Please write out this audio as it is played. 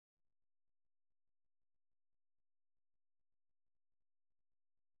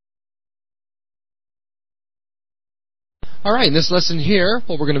Alright, in this lesson here,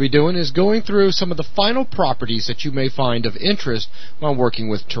 what we're going to be doing is going through some of the final properties that you may find of interest while working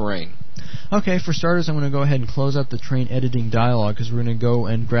with terrain. Okay, for starters, I'm going to go ahead and close out the terrain editing dialog because we're going to go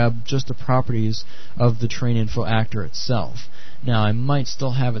and grab just the properties of the terrain info actor itself. Now, I might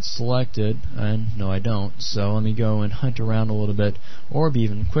still have it selected, and no I don't, so let me go and hunt around a little bit, or be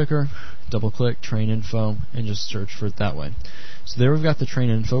even quicker, double-click terrain info, and just search for it that way. So there we've got the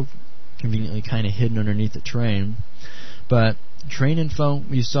terrain info, conveniently kind of hidden underneath the terrain. But terrain info,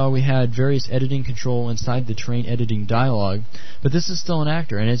 you saw we had various editing control inside the terrain editing dialog, but this is still an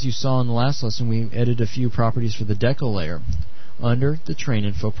actor, and as you saw in the last lesson, we edited a few properties for the deco layer under the terrain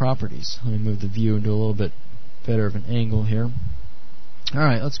info properties. Let me move the view into a little bit better of an angle here.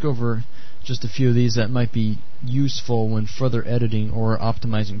 Alright, let's go over just a few of these that might be useful when further editing or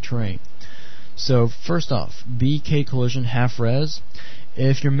optimizing terrain. So first off, BK collision half res.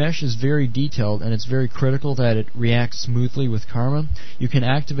 If your mesh is very detailed and it's very critical that it reacts smoothly with Karma, you can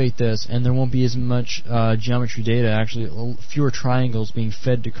activate this and there won't be as much geometry data, actually fewer triangles being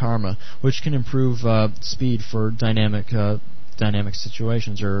fed to Karma, which can improve speed for dynamic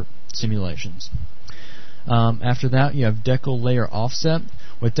situations or simulations. After that, you have deco layer offset.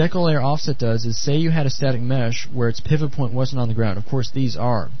 What deco layer offset does is, say you had a static mesh where its pivot point wasn't on the ground. Of course, these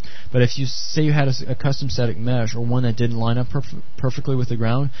are. But if you say you had a custom static mesh or one that didn't line up perfectly with the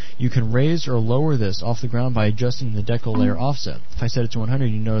ground, you can raise or lower this off the ground by adjusting the deco layer offset. If I set it to 100,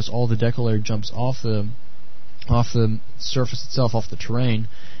 you notice all the deco layer jumps off the surface itself, off the terrain,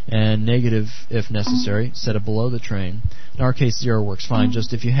 and negative if necessary, set it below the terrain. In our case, 0 works fine.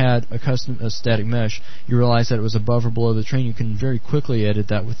 Just if you had a static mesh, you realize that it was above or below the terrain, you can very quickly edit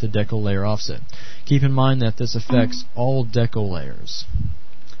that with the deco layer offset. Keep in mind that this affects all deco layers.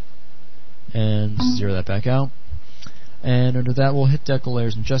 And zero that back out. And under that, we'll hit deco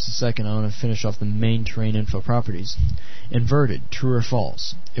layers in just a second. I want to finish off the main terrain info properties. Inverted, true or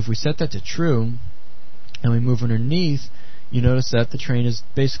false. If we set that to true, and we move underneath, you notice that the terrain is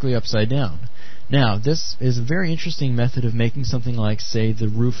basically upside down. Now, this is a very interesting method of making something like, say, the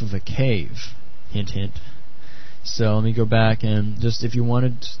roof of a cave. Hint, hint. So let me go back and just, if you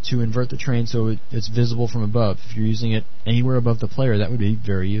wanted to invert the terrain so it's visible from above, if you're using it anywhere above the player, that would be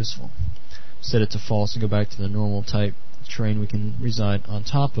very useful. Set it to false and go back to the normal type terrain we can reside on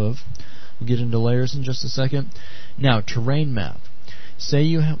top of. We'll get into layers in just a second. Now, terrain map. Say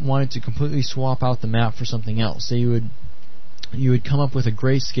you wanted to completely swap out the map for something else. Say you would come up with a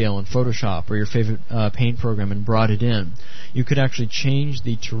grayscale in Photoshop or your favorite paint program and brought it in. You could actually change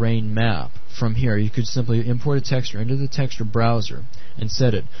the terrain map from here. You could simply import a texture into the texture browser and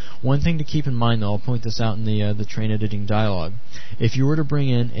set it. One thing to keep in mind, though, I'll point this out in the terrain editing dialog. If you were to bring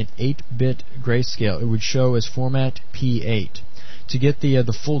in an 8-bit grayscale, it would show as format P8. To get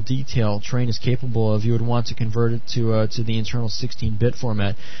the full detail terrain is capable of, you would want to convert it to the internal 16-bit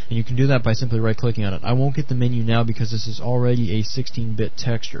format, and you can do that by simply right-clicking on it. I won't get the menu now because this is already a 16-bit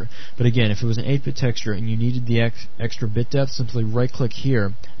texture. But again, if it was an 8-bit texture and you needed the extra bit depth, simply right-click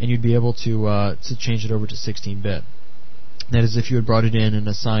here, and you'd be able to change it over to 16-bit. That is if you had brought it in and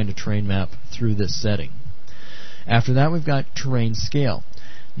assigned a terrain map through this setting. After that, we've got terrain scale.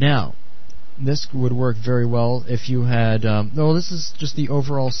 Now, this would work very well if you had. Well, this is just the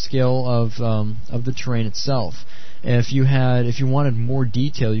overall scale of the terrain itself. If you wanted more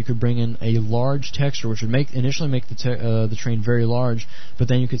detail, you could bring in a large texture, which would initially make the terrain very large, but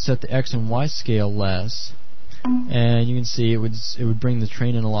then you could set the X and Y scale less, and you can see it would bring the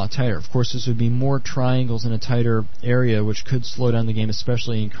terrain in a lot tighter. Of course, this would be more triangles in a tighter area, which could slow down the game,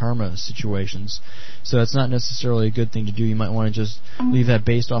 especially in Karma situations. So that's not necessarily a good thing to do. You might want to just leave that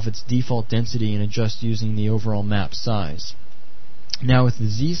based off its default density and adjust using the overall map size. Now with the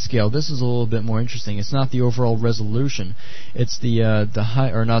Z scale, this is a little bit more interesting. It's not the overall resolution. It's the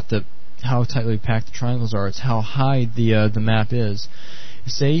high, or not the how tightly packed the triangles are. It's how high the map is.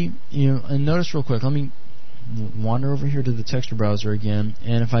 Say, and notice real quick. Let me wander over here to the texture browser again,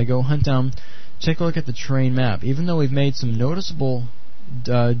 and if I go hunt down, take a look at the terrain map. Even though we've made some noticeable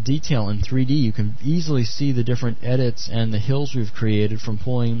detail in 3D, you can easily see the different edits and the hills we've created from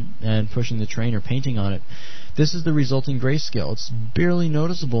pulling and pushing the terrain or painting on it. This is the resulting grayscale. It's barely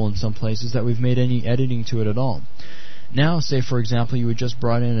noticeable in some places that we've made any editing to it at all. Now, say for example, you had just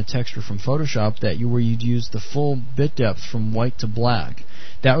brought in a texture from Photoshop where you'd use the full bit depth from white to black.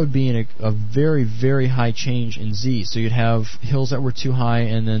 That would be in a very, very high change in Z. So you'd have hills that were too high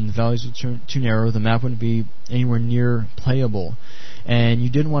and then the values were too narrow. The map wouldn't be anywhere near playable. and you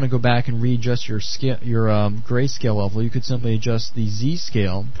didn't want to go back and readjust your grayscale level, you could simply adjust the Z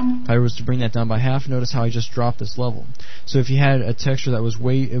scale. If I was to bring that down by half, notice how I just dropped this level. So if you had a texture that was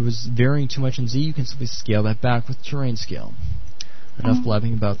varying too much in Z, you can simply scale that back with terrain scale. Enough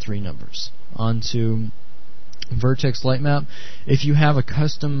blabbing about 3 numbers. On to vertex light map. If you have a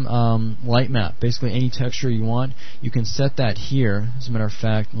custom light map, basically any texture you want, you can set that here. As a matter of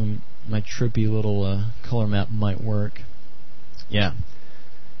fact, my trippy little color map might work. Yeah,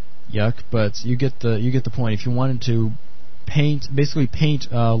 yuck, but you get the point. If you wanted to paint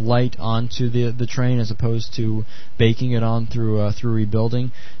light onto the terrain as opposed to baking it on through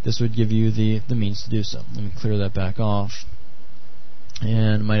rebuilding, this would give you the means to do so. Let me clear that back off,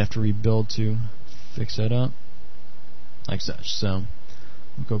 and might have to rebuild to fix that up, like such. So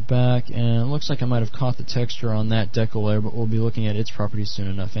we'll go back, and it looks like I might have caught the texture on that decal layer, but we'll be looking at its properties soon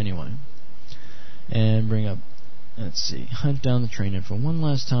enough anyway. And bring up, let's see, hunt down the terrain info one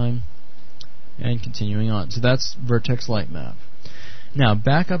last time, and continuing on. So that's vertex light map. Now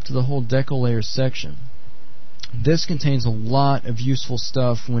back up to the whole decal layer section. This contains a lot of useful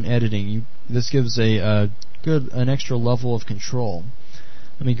stuff when editing. This gives an extra level of control.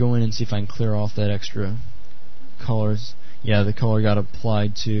 Let me go in and see if I can clear off that extra colors. Yeah, the color got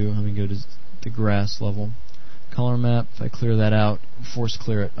applied to, let me go to the grass level. Color map, if I clear that out, force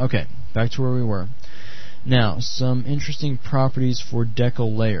clear it. Okay, back to where we were. Now, some interesting properties for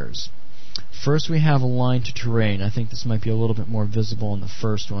decal layers. First we have align to terrain. I think this might be a little bit more visible in the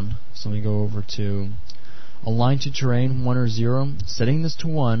first one. So let me go over to align to terrain, 1 or 0. Setting this to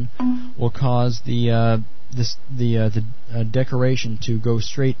 1 will cause the decoration to go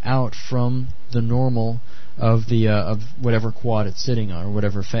straight out from the normal of whatever quad it's sitting on, or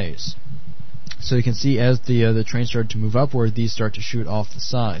whatever face. So you can see as the train started to move upward, these start to shoot off the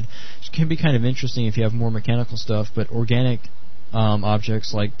side. It can be kind of interesting if you have more mechanical stuff, but organic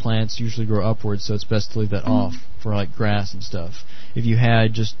objects like plants usually grow upwards, so it's best to leave that off for like grass and stuff. If you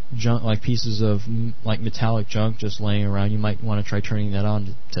had just junk, like pieces of like metallic junk just laying around, you might want to try turning that on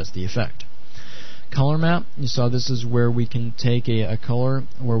to test the effect. Color map, you saw this is where we can take a color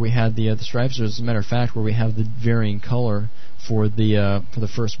where we had the stripes, or as a matter of fact where we have the varying color for the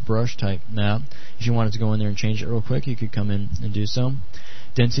first brush type map. If you wanted to go in there and change it real quick, you could come in and do so.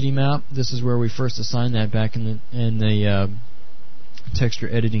 Density map, this is where we first assign that back in the texture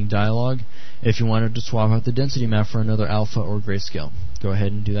editing dialog. If you wanted to swap out the density map for another alpha or grayscale, go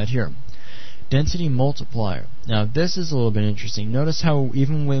ahead and do that here. Density multiplier. Now this is a little bit interesting. Notice how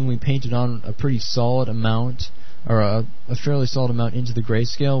even when we painted on a pretty solid amount, or a fairly solid amount into the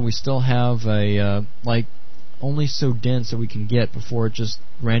grayscale, we still have a like only so dense that we can get before it just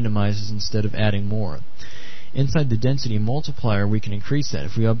randomizes instead of adding more. Inside the density multiplier, we can increase that.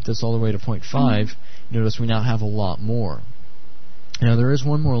 If we up this all the way to 0.5, notice we now have a lot more. Now there is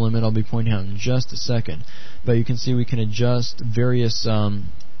one more limit I'll be pointing out in just a second, but you can see we can adjust various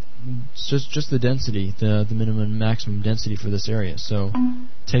just the density, the minimum and maximum density for this area. So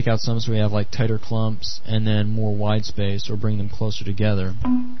take out some so we have like tighter clumps, and then more wide space, or bring them closer together,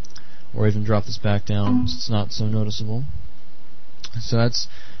 or even drop this back down so it's not so noticeable. So that's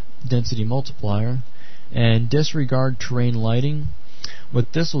density multiplier. And disregard terrain lighting.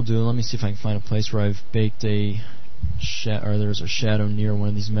 What this will do, let me see if I can find a place where I've baked a there's a shadow near one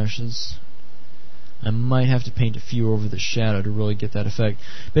of these meshes. I might have to paint a few over the shadow to really get that effect.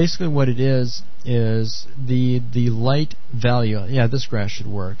 Basically what it is the light value. Yeah, this grass should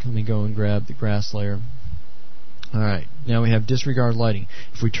work. Let me go and grab the grass layer. Alright, now we have disregard lighting.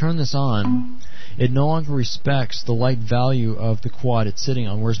 If we turn this on, it no longer respects the light value of the quad it's sitting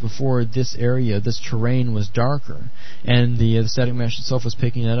on, whereas before this area, this terrain was darker, and the static mesh itself was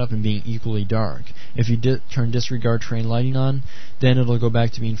picking that up and being equally dark. If you turn disregard terrain lighting on, then it'll go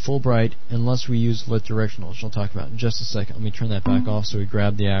back to being full bright unless we use lit directional, which I'll talk about in just a second. Let me turn that back off so we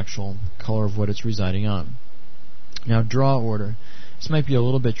grab the actual color of what it's residing on. Now draw order. This might be a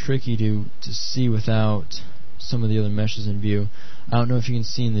little bit tricky to see without some of the other meshes in view. I don't know if you can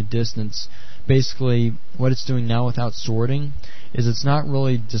see in the distance. Basically, what it's doing now without sorting is it's not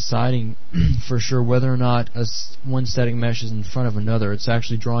really deciding for sure whether or not one static mesh is in front of another. It's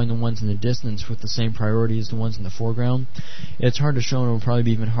actually drawing the ones in the distance with the same priority as the ones in the foreground. It's hard to show, and it will probably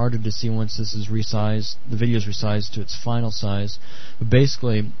be even harder to see once this is resized, the video is resized to its final size. But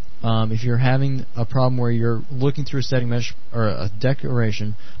basically, if you're having a problem where you're looking through a static mesh or a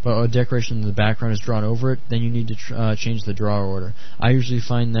decoration, but a decoration in the background is drawn over it, then you need to change the draw order. I usually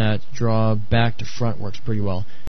find that draw back to front works pretty well.